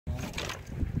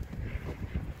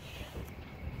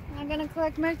Not gonna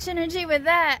collect much energy with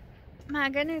that. My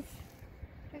goodness.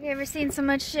 Have you ever seen so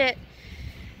much shit?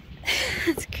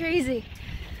 It's crazy.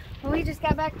 Well, we just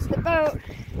got back to the boat.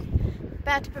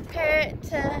 About to prepare it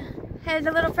to head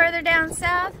a little further down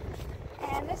south.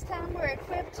 And this time we're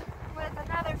equipped with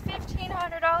another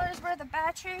 $1,500 worth of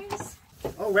batteries.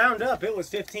 Oh, round up, it was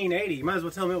 $1,580. You might as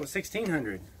well tell them it was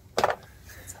 $1,600.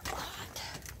 That's a lot.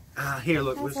 Here,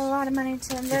 look. That's a lot of money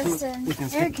to invest in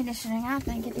air conditioning, I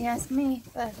think, if you ask me.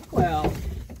 But well,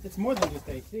 it's more than just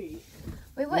AC.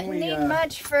 We wouldn't need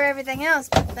much for everything else,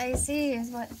 but the AC is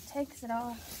what takes it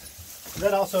all.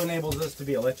 That also enables us to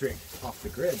be electric off the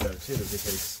grid, though, too,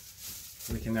 because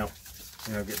we can now,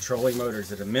 get trolling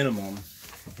motors at a minimum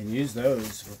and use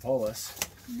those to propel us.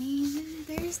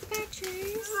 There's the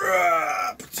batteries.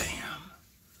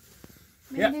 Damn.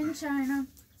 Made in China.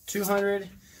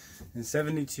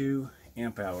 272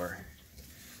 amp hour.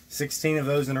 16 of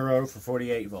those in a row for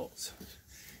 48 volts.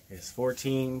 It's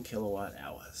 14 kilowatt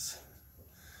hours.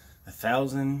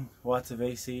 1,000 watts of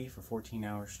AC for 14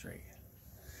 hours straight.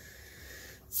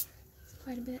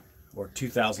 Quite a bit. Or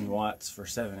 2,000 watts for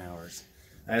 7 hours.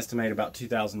 I estimate about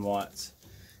 2,000 watts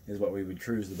is what we would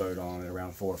cruise the boat on at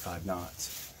around 4 or 5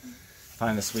 knots.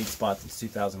 Find the sweet spot that's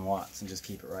 2,000 watts and just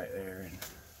keep it right there.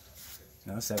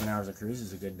 And 7 hours of cruise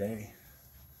is a good day.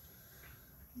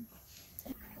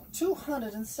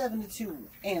 272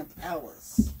 amp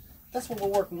hours. That's what we're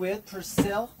working with per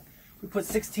cell. We put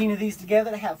 16 of these together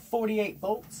to have 48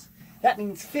 volts. That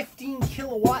means 15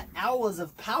 kilowatt hours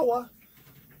of power.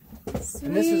 Sweet.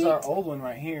 And this is our old one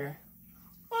right here.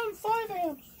 I'm 5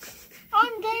 amps.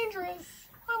 I'm dangerous.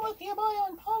 I'm lithium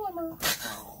iron polymer.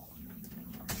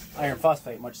 Iron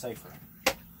phosphate, much safer.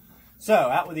 So,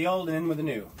 out with the old and in with the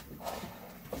new.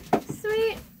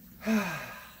 Sweet.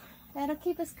 That'll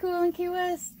keep us cool in Key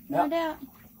West, no doubt.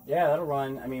 Yeah, that'll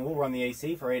run. I mean, we'll run the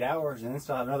AC for 8 hours and then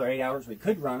still have another 8 hours we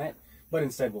could run it, but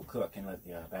instead we'll cook and let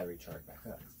the battery charge back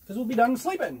up. Because we'll be done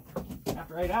sleeping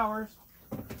after 8 hours.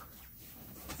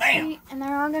 Bam! Sweet. And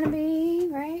they're all going to be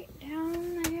right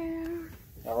down there.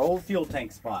 Our old fuel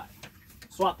tank spot.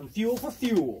 Swapping fuel for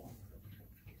fuel.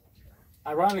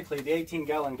 Ironically, the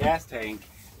 18-gallon gas tank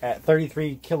at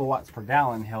 33 kilowatts per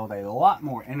gallon held a lot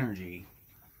more energy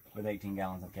with 18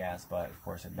 gallons of gas, but of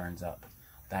course it burns up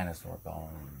dinosaur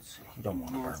bones. You don't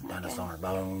want to burn dinosaur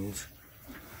bones.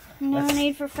 No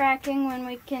need for fracking when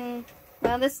we can,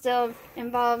 well, this still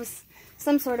involves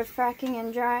some sort of fracking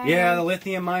and drying. Yeah, the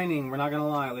lithium mining, we're not going to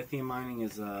lie, lithium mining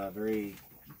is very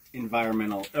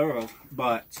environmental,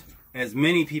 but as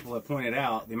many people have pointed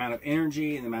out, the amount of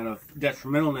energy and the amount of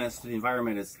detrimentalness to the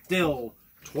environment is still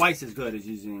twice as good as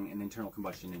using an internal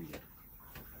combustion engine.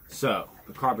 So,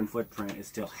 the carbon footprint is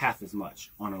still half as much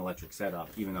on an electric setup,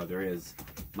 even though there is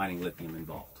mining lithium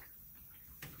involved.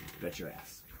 Bet your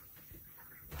ass.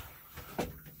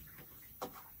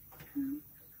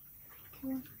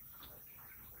 Cool.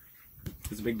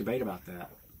 There's a big debate about that.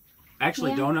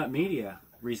 Actually, Donut Media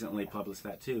recently published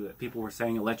that too, that people were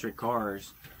saying electric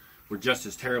cars were just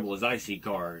as terrible as ICE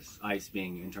cars, ICE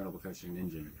being internal combustion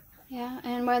engine. Yeah,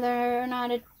 and whether or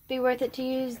not it'd be worth it to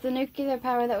use the nuclear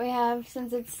power that we have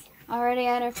since it's already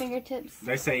at our fingertips.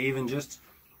 They say even just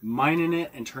mining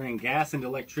it and turning gas into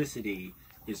electricity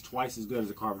is twice as good as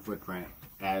a carbon footprint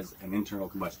as an internal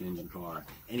combustion engine car.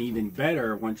 And even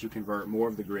better once you convert more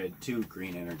of the grid to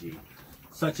green energy,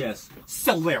 such as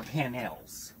solar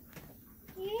panels.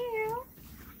 Yeah.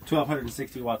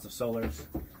 1,260 watts of solars.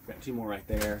 Got 2 more right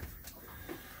there.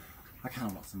 I kind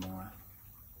of want some more.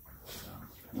 So,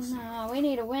 no, we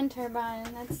need a wind turbine.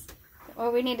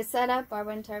 Or we need to set up our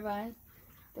wind turbine.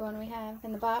 The one we have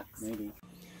in the box. Maybe.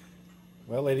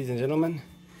 Well, ladies and gentlemen,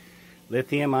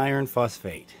 lithium iron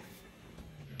phosphate.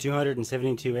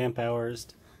 272 amp hours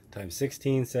times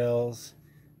 16 cells.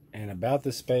 And about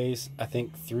the space, I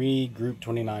think 3 group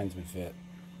 29s would fit.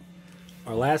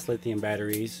 Our last lithium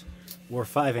batteries were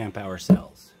 5 amp hour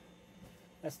cells.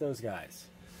 That's those guys.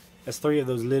 That's 3 of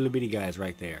those little bitty guys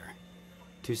right there.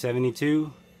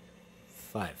 272,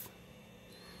 5.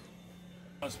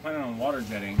 I was planning on water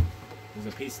jetting. There's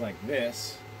a piece like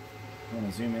this. I'm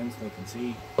going to zoom in so they can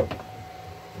see.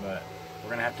 But we're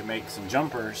going to have to make some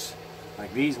jumpers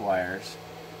like these wires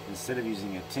instead of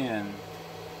using a 10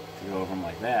 to go over them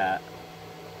like that.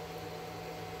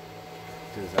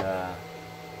 Because the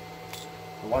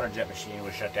water jet machine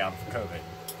was shut down for COVID.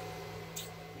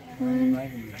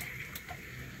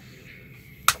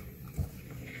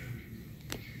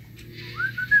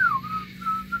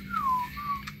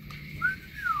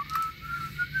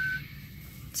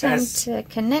 Time to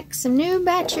connect some new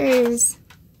batteries.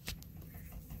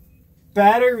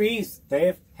 Batteries,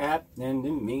 they're happening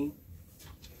to me.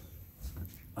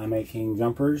 I'm making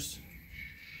jumpers.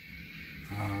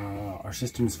 Our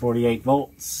system's 48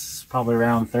 volts, probably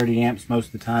around 30 amps most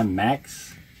of the time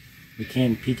max. We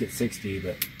can peak at 60,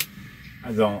 but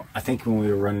I think when we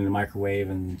were running the microwave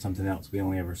and something else, we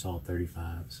only ever saw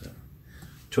 35. So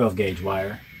 12 gauge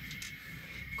wire.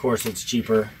 Of course, it's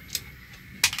cheaper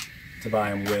to buy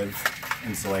them with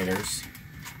insulators.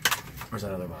 Where's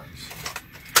that other box?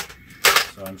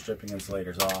 So I'm stripping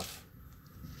insulators off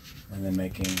and then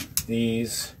making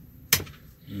these.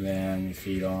 And then you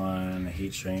feed on a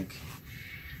heat shrink.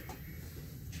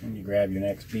 And you grab your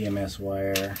next BMS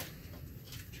wire.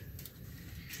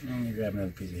 And you grab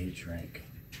another piece of heat shrink.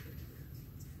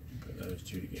 Put those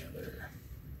two together.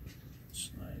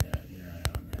 Slide that right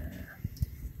on there.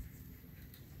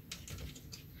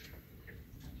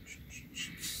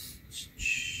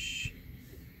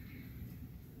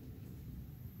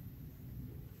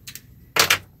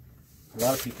 A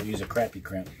lot of people use a crappy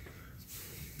crimp.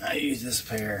 I use this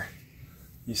pair.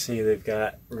 You see they've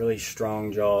got really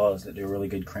strong jaws that do a really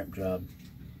good crimp job.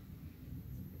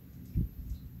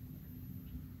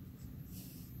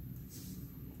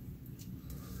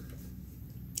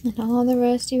 And all the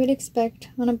rest you would expect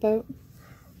on a boat.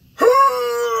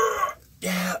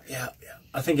 Yeah.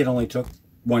 I think it only took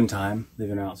one time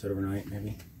leaving her outside overnight,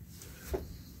 maybe.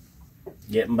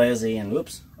 Getting busy and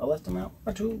whoops, I left him out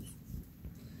my tools.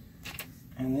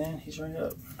 And then he's right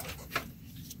up.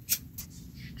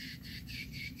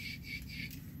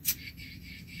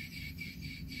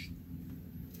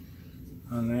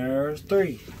 And there's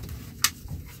 3.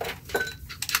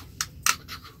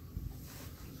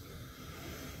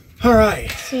 All right.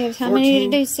 So you have how many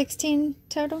to do? 16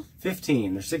 total?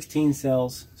 15. There's 16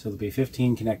 cells, so there'll be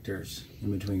 15 connectors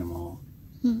in between them all.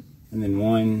 And then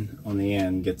one on the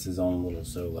end gets his own little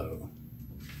solo.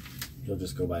 He'll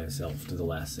just go by himself to the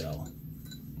last cell.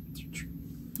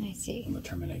 I see. On the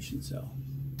termination cell.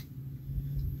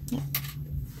 Yep.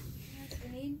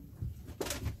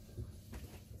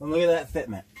 Well, look at that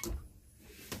fitment.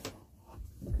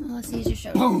 Well, let's use your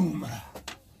shoulder. Boom!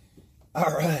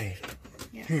 All right.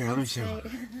 Yep. Here, let me show.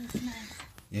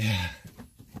 Yeah.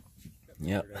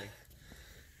 Yep.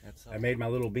 I made my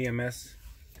little BMS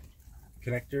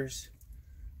connectors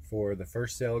for the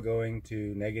first cell going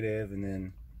to negative and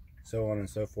then so on and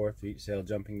so forth for each cell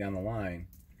jumping down the line.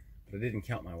 But I didn't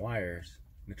count my wires.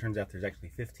 And it turns out there's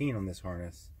actually 15 on this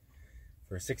harness.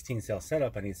 For a 16 cell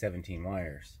setup, I need 17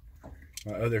 wires.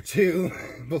 My other 2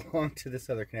 belong to this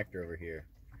other connector over here.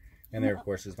 And there, of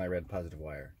course, is my red positive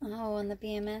wire. Oh, on the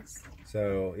BMS?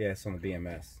 So, yes, on the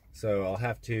BMS. So I'll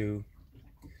have to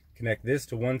connect this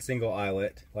to one single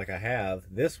eyelet, like I have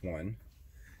this one.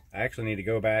 I actually need to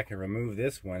go back and remove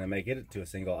this one and make it to a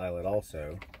single eyelet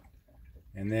also.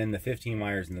 And then the 15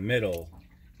 wires in the middle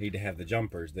need to have the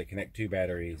jumpers that connect 2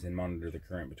 batteries and monitor the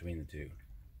current between the 2,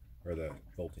 or the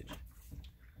voltage.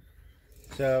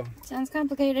 So, sounds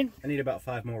complicated. I need about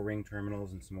 5 more ring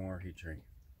terminals and some more heat shrink.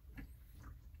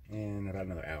 And about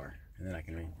another hour. And then I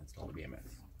can reinstall the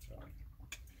BMS.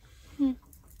 So.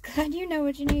 God, you know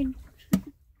what you need.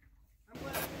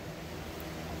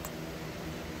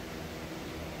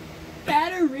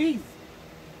 Batteries!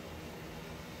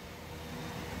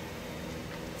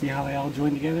 See how they all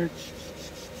join together?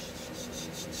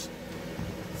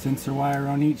 Sensor wire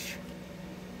on each.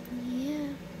 Yeah.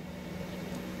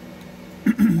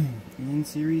 In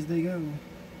series they go.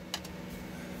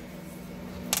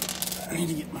 I need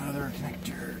to get my other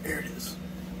connector. There it is.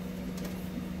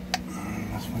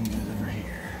 This one goes over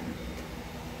here.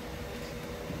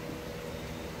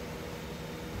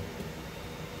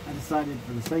 I decided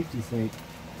for the safety's sake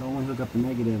to only hook up the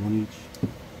negative on each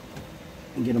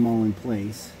and get them all in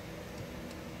place.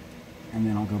 And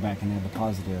then I'll go back and add the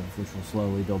positive, which will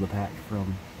slowly build a pack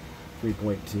from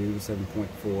 3.2 to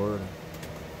 7.4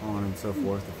 on and so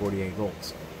forth to 48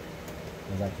 volts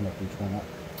as I connect each one up.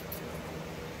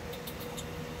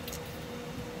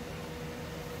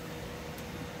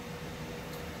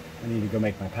 I need to go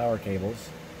make my power cables.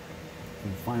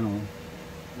 And the final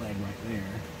leg right there,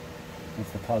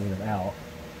 that's the positive out.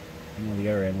 And on the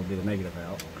other end will be the negative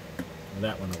out. And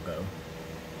that one will go.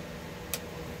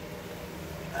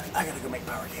 I gotta go make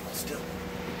power cables still.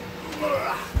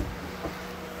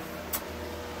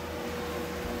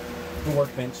 The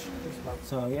workbench.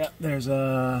 So yeah, there's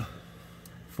a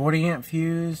 40 amp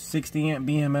fuse, 60 amp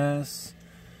BMS.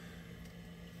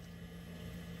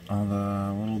 All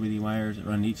the little bitty wires that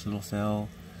run each little cell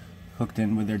hooked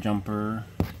in with their jumper.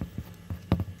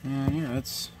 And yeah,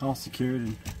 it's all secured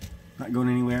and not going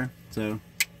anywhere. So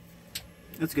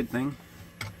that's a good thing.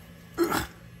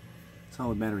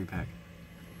 Solid battery pack.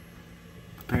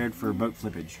 Prepared for boat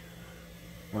flippage.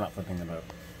 We're not flipping the boat.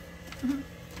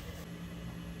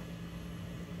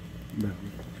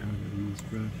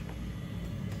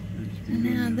 And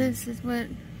now this is what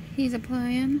he's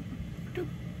applying.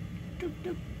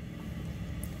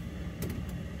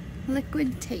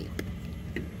 Liquid tape.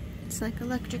 It's like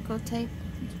electrical tape.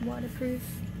 It's waterproof.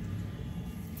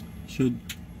 Should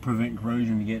prevent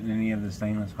corrosion to get in any of the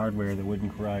stainless hardware that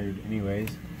wouldn't corrode anyways.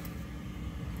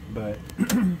 But,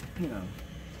 you know,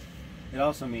 it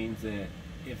also means that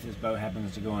if this boat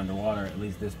happens to go underwater, at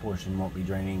least this portion won't be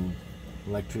draining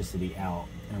electricity out,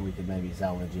 and we could maybe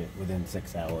salvage it within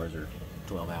 6 hours or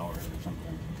 12 hours or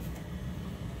something.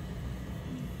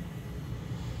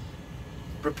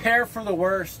 Prepare for the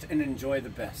worst and enjoy the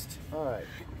best. Alright,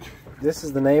 this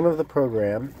is the name of the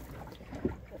program,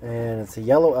 and it's a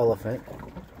yellow elephant,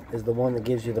 is the one that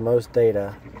gives you the most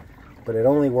data, but it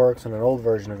only works on an old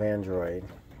version of Android.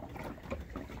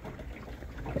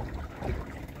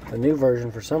 The new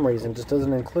version, for some reason, just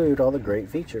doesn't include all the great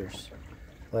features.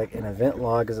 Like an event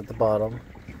log is at the bottom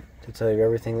to tell you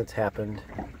everything that's happened.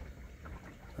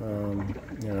 You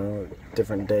know,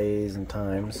 different days and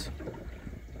times.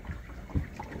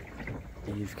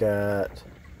 You've got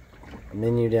a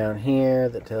menu down here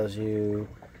that tells you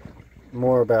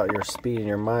more about your speed and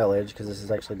your mileage, because this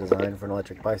is actually designed for an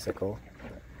electric bicycle.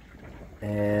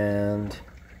 And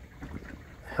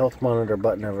health monitor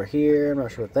button over here. I'm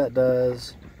not sure what that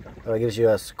does. Oh, it gives you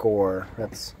a score.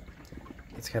 It's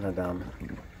kind of dumb,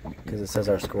 because it says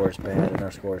our score is bad, and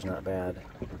our score is not bad.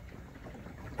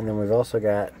 And then we've also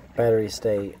got battery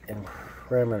state and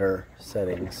parameter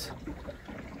settings.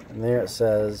 And there it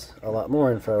says a lot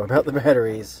more info about the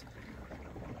batteries.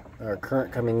 Our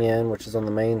current coming in, which is on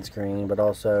the main screen, but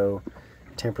also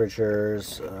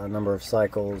temperatures, number of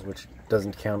cycles, which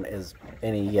doesn't count as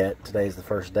any yet. Today's the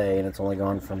first day, and it's only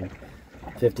gone from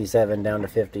 57 down to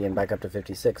 50 and back up to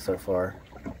 56 so far.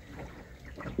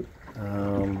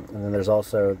 And then there's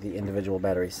also the individual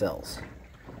battery cells,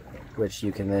 which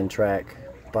you can then track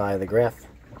by the graph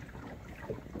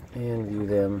and view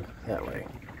them that way.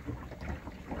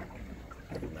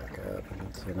 Back up, and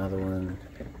let's see another one,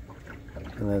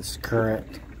 and that's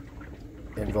current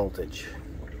and voltage.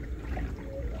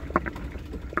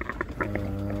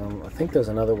 I think there's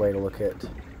another way to look at,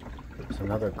 there's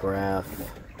another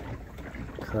graph,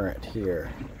 current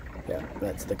here. Yeah,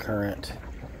 that's the current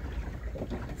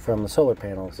from the solar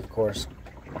panels, of course.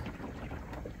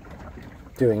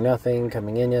 Doing nothing,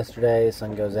 coming in yesterday,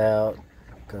 sun goes out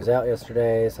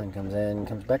yesterday, sun comes in,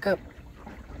 comes back up.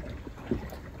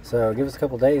 So give us a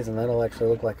couple days and that'll actually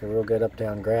look like a real good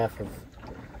up-down graph of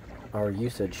our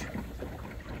usage.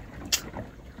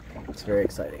 It's very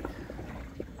exciting.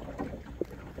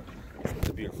 It's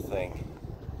a beautiful thing.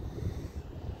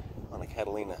 On a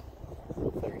Catalina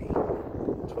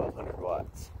 1200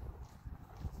 watts.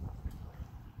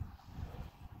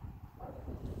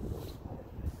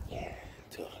 Yeah,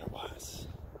 1200 watts.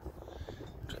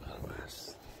 1200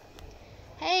 watts.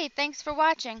 Hey, thanks for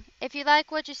watching. If you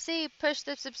like what you see, push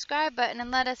the subscribe button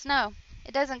and let us know.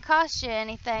 It doesn't cost you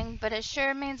anything, but it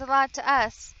sure means a lot to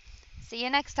us. See you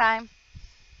next time.